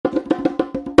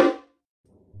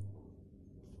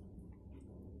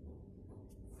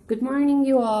Good morning,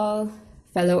 you all,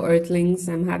 fellow Earthlings.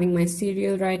 I'm having my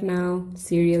cereal right now,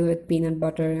 cereal with peanut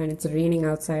butter, and it's raining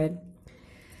outside.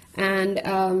 And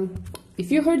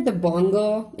if you heard the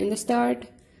bongo in the start,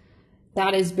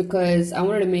 that is because I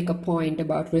wanted to make a point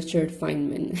about Richard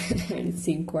Feynman, and it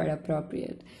seemed quite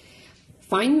appropriate.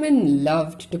 Feynman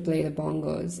loved to play the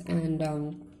bongos, and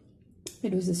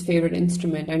it was his favorite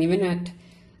instrument. And even at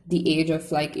the age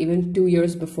of even 2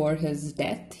 years before his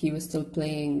death, he was still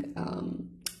playing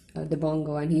the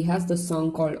bongo, and he has the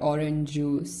song called Orange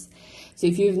Juice. So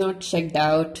if you've not checked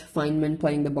out Feynman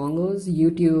playing the bongos,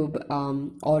 YouTube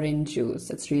Orange Juice.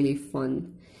 It's really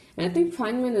fun. And I think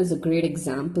Feynman is a great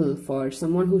example for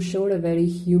someone who showed a very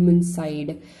human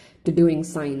side to doing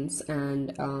science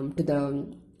and to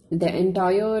the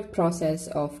entire process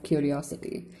of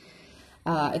curiosity.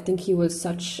 I think he was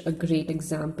such a great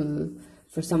example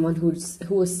for someone who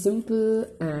was simple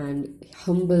and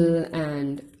humble,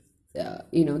 and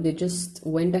they just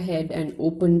went ahead and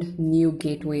opened new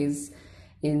gateways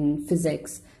in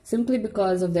physics simply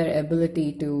because of their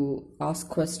ability to ask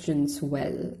questions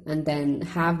well and then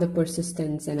have the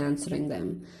persistence in answering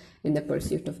them in the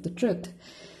pursuit of the truth.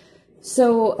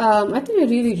 So I think I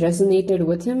really resonated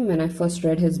with him when I first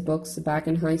read his books back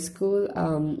in high school.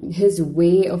 His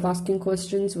way of asking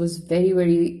questions was very,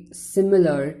 very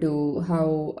similar to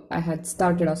how I had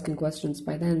started asking questions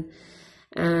by then.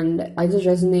 And I just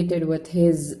resonated with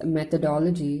his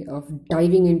methodology of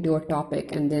diving into a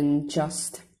topic and then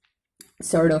just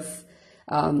sort of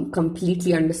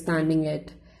completely understanding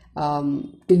it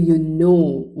till you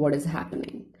know what is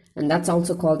happening. And that's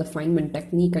also called the Feynman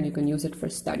technique, and you can use it for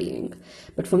studying.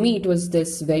 But for me, it was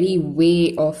this very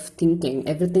way of thinking.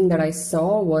 Everything that I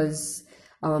saw was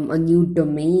a new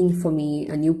domain for me,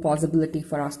 a new possibility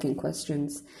for asking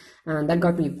questions. And that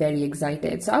got me very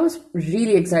excited. So I was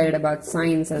really excited about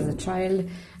science as a child.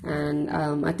 And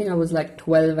I think I was like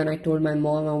 12 when I told my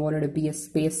mom I wanted to be a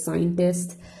space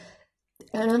scientist.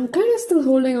 And I'm kind of still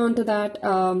holding on to that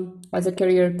as a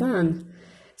career plan.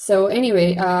 So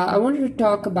anyway, I wanted to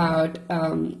talk about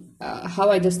how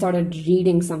I just started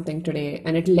reading something today,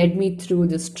 and it led me through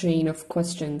this train of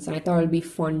questions, and I thought it'd be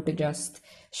fun to just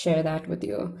share that with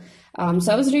you.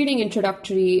 So I was reading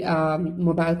Introductory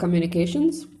Mobile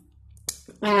Communications,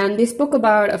 and they spoke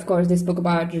about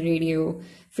radio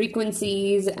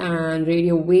frequencies and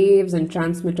radio waves and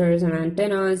transmitters and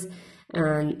antennas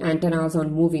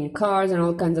on moving cars and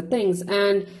all kinds of things.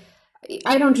 And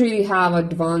I don't really have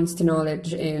advanced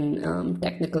knowledge in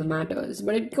technical matters,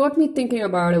 but it got me thinking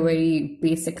about a very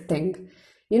basic thing.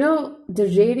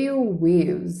 The radio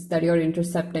waves that you're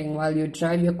intercepting while you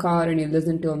drive your car and you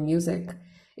listen to a music.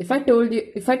 If I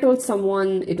told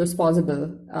someone it was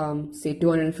possible, say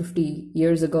 250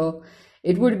 years ago,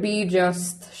 it would be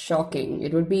just shocking.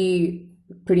 It would be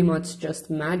pretty much just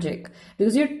magic,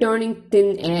 because you're turning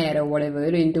thin air or whatever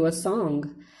into a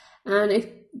song. And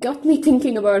it got me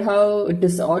thinking about how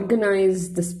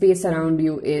disorganized the space around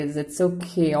you is. It's so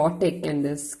chaotic and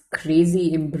this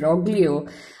crazy imbroglio,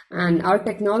 and our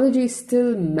technology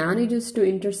still manages to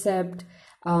intercept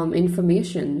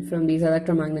information from these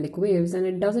electromagnetic waves, and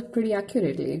it does it pretty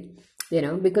accurately,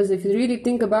 because if you really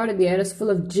think about it, the air is full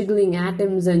of jiggling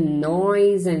atoms and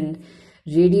noise and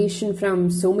radiation from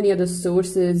so many other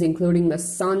sources, including the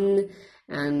sun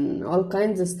and all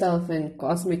kinds of stuff and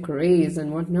cosmic rays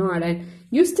and whatnot. And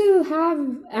you still have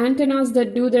antennas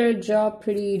that do their job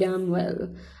pretty damn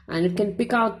well, and it can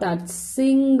pick out that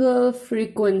single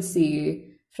frequency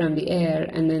from the air,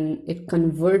 and then it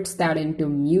converts that into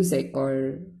music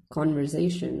or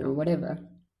conversation or whatever.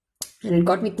 And it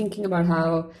got me thinking about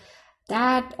how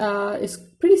that is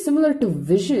pretty similar to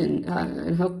vision,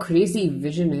 and how crazy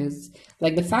vision is.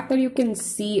 Like the fact that you can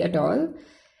see at all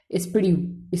is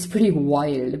pretty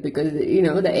wild, because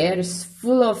the air is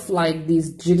full of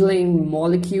these jiggling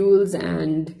molecules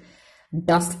and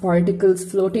dust particles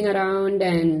floating around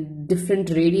and different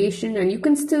radiation, and you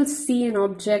can still see an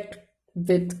object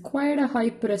with quite a high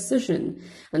precision,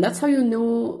 and that's how you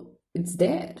know it's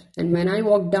there. And when I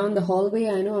walk down the hallway,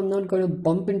 I know I'm not going to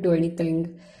bump into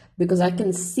anything, because I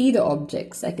can see the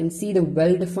objects. I can see the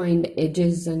well-defined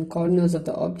edges and corners of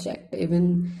the object,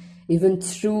 even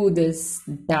through this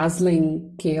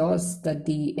dazzling chaos that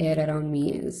the air around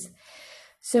me is.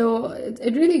 So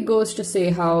it really goes to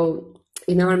say how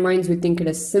in our minds we think it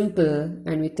is simple,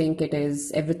 and we think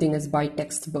everything is by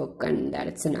textbook and that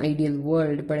it's an ideal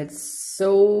world, but it's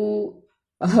so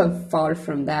far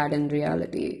from that in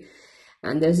reality.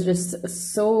 And there's just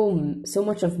so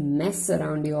much of mess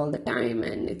around you all the time,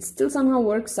 and it still somehow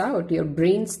works out. Your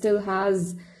brain still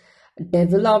has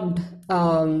developed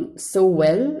so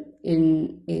well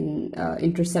in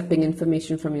intercepting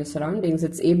information from your surroundings,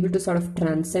 it's able to sort of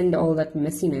transcend all that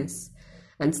messiness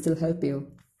and still help you.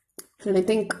 And I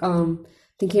think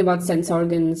thinking about sense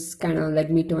organs kind of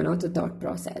led me to another thought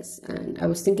process. And I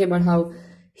was thinking about how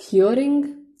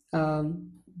hearing,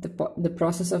 the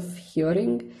process of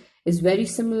hearing is very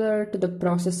similar to the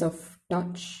process of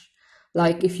touch.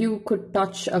 Like if you could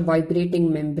touch a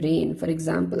vibrating membrane, for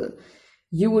example,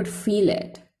 you would feel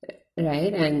it,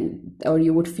 right? Or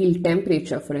you would feel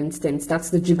temperature, for instance. That's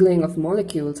the jiggling of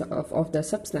molecules of the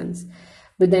substance.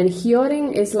 But then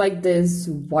hearing is like this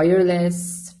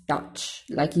wireless touch,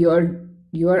 like you're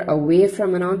away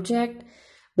from an object,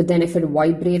 but then if it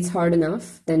vibrates hard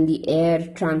enough, then the air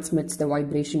transmits the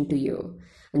vibration to you,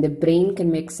 and the brain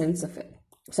can make sense of it.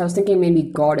 So I was thinking maybe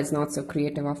God is not so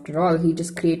creative after all. He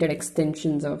just created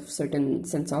extensions of certain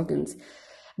sense organs.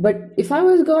 But if I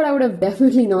was God, I would have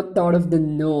definitely not thought of the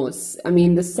nose. I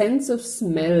mean, the sense of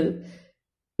smell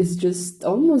is just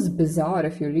almost bizarre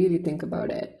if you really think about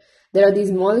it. There are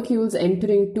these molecules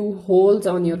entering two holes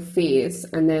on your face,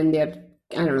 and then they're,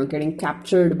 I don't know, getting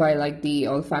captured by like the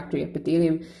olfactory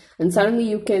epithelium. And suddenly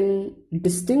you can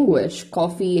distinguish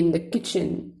coffee in the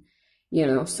kitchen,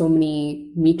 so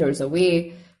many meters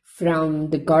away from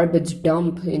the garbage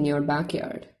dump in your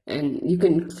backyard. And you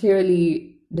can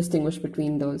clearly distinguish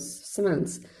between those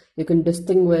smells. You can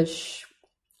distinguish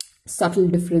subtle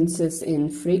differences in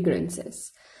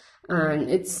fragrances. And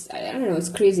I don't know, it's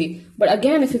crazy. But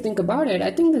again, if you think about it,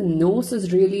 I think the nose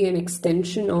is really an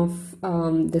extension of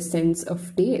the sense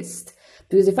of taste.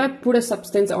 Because if I put a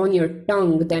substance on your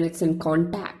tongue, then it's in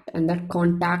contact, and that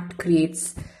contact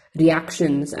creates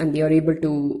reactions, and you're able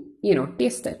to,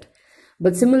 taste it.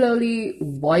 But similarly,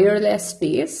 wireless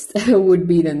taste would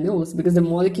be the nose, because the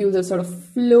molecules are sort of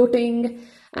floating,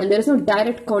 and there is no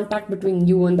direct contact between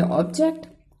you and the object,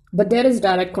 but there is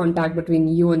direct contact between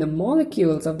you and the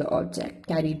molecules of the object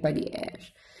carried by the air.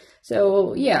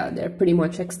 So yeah, they're pretty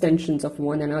much extensions of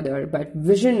one another, but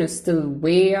vision is still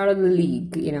way out of the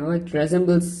league. It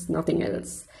resembles nothing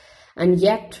else. And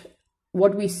yet,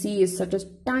 what we see is such a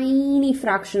tiny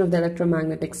fraction of the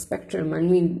electromagnetic spectrum. I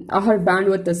mean, our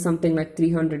bandwidth is something like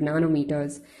 300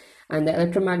 nanometers, and the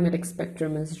electromagnetic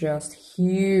spectrum is just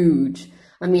huge.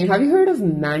 I mean, have you heard of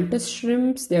mantis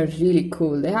shrimps? They're really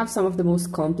cool. They have some of the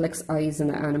most complex eyes in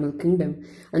the animal kingdom,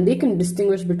 and they can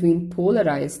distinguish between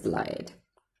polarized light.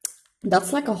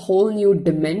 That's like a whole new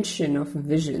dimension of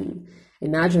vision.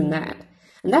 Imagine that.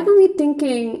 And that got me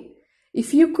thinking,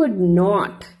 if you could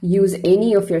not use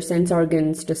any of your sense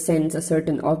organs to sense a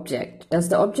certain object, does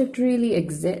the object really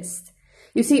exist?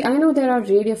 You see, I know there are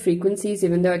radio frequencies,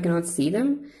 even though I cannot see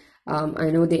them. I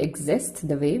know they exist,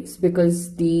 the waves,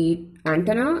 because the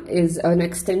antenna is an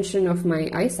extension of my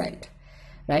eyesight,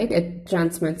 right? It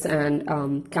transmits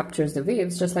and captures the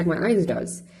waves just like my eyes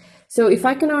does. So if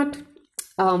I cannot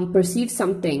perceive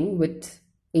something with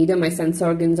either my sense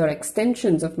organs or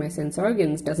extensions of my sense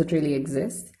organs, does it really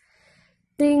exist?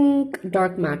 Think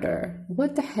dark matter.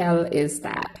 What the hell is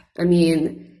that? I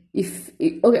mean,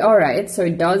 okay, all right, so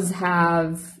it does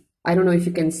have, I don't know if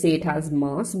you can say it has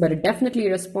mass, but it definitely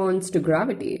responds to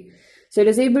gravity. So it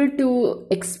is able to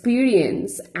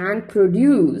experience and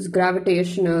produce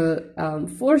gravitational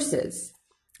forces,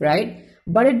 right?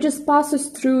 But it just passes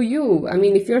through you. I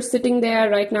mean, if you're sitting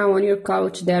there right now on your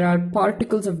couch, there are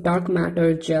particles of dark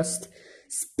matter just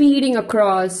speeding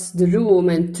across the room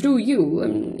and through you.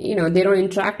 And, they don't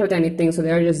interact with anything, so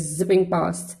they're just zipping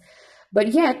past. But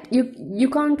yet, you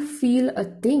can't feel a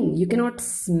thing. You cannot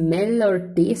smell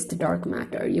or taste dark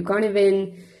matter. You can't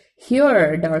even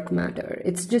hear dark matter.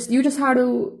 It's just, you just have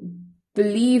to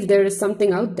believe there is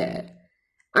something out there.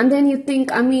 And then you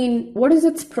think, I mean, what is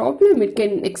its problem? It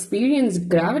can experience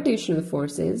gravitational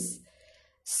forces,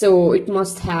 so it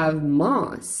must have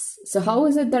mass. So how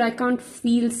is it that I can't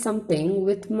feel something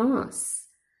with mass?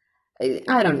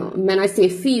 I don't know. When I say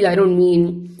feel, I don't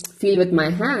mean feel with my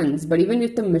hands, but even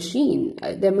with the machine,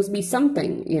 there must be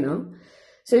something,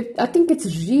 So I think it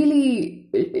really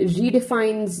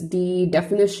redefines the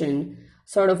definition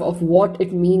sort of what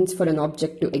it means for an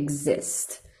object to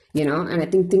exist. And I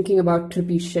think thinking about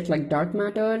trippy shit like dark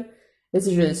matter is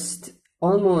just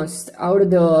almost out of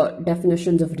the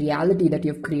definitions of reality that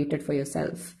you've created for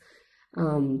yourself.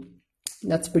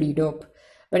 That's pretty dope.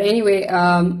 But anyway,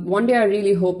 one day I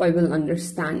really hope I will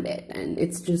understand it. And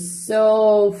it's just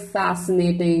so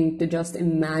fascinating to just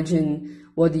imagine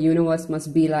what the universe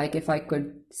must be like if I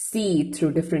could see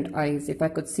through different eyes, if I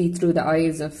could see through the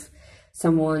eyes of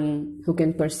someone who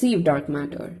can perceive dark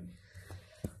matter.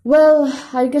 Well,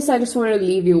 I guess I just want to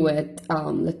leave you with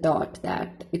the thought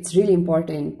that it's really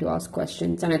important to ask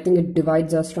questions. And I think it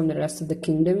divides us from the rest of the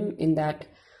kingdom in that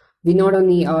we not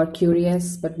only are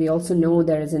curious, but we also know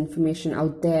there is information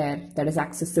out there that is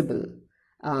accessible,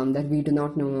 that we do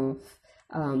not know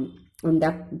of. And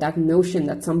that notion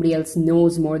that somebody else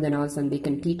knows more than us and they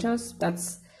can teach us,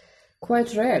 that's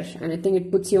quite rare. And I think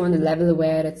it puts you on a level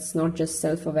where it's not just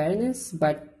self-awareness,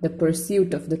 but the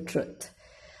pursuit of the truth.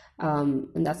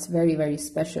 And that's very, very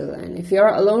special. And if you're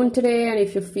alone today and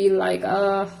if you feel like,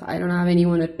 I don't have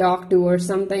anyone to talk to or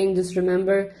something, just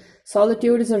remember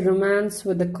solitude is a romance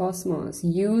with the cosmos.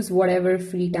 Use whatever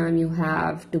free time you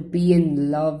have to be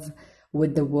in love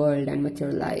with the world and with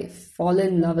your life. Fall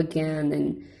in love again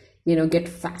and, get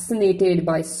fascinated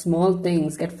by small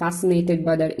things. Get fascinated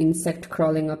by that insect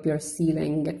crawling up your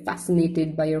ceiling. Get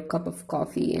fascinated by your cup of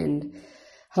coffee and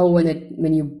how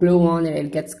when you blow on it,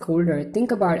 it gets colder.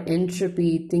 Think about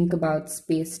entropy, think about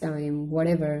space-time,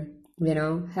 whatever,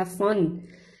 have fun.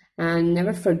 And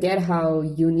never forget how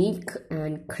unique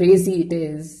and crazy it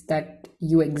is that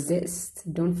you exist.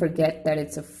 Don't forget that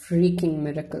it's a freaking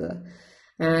miracle.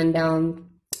 And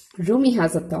Rumi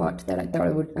has a thought that I thought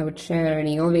I would share, and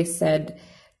he always said,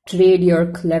 trade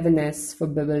your cleverness for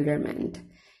bewilderment.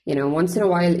 Once in a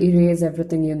while, erase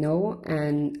everything you know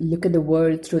and look at the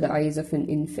world through the eyes of an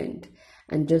infant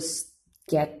and just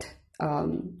get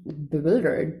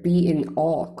bewildered, be in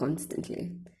awe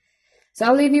constantly. So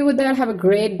I'll leave you with that. Have a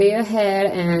great day ahead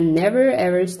and never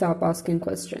ever stop asking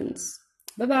questions.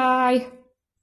 Bye-bye.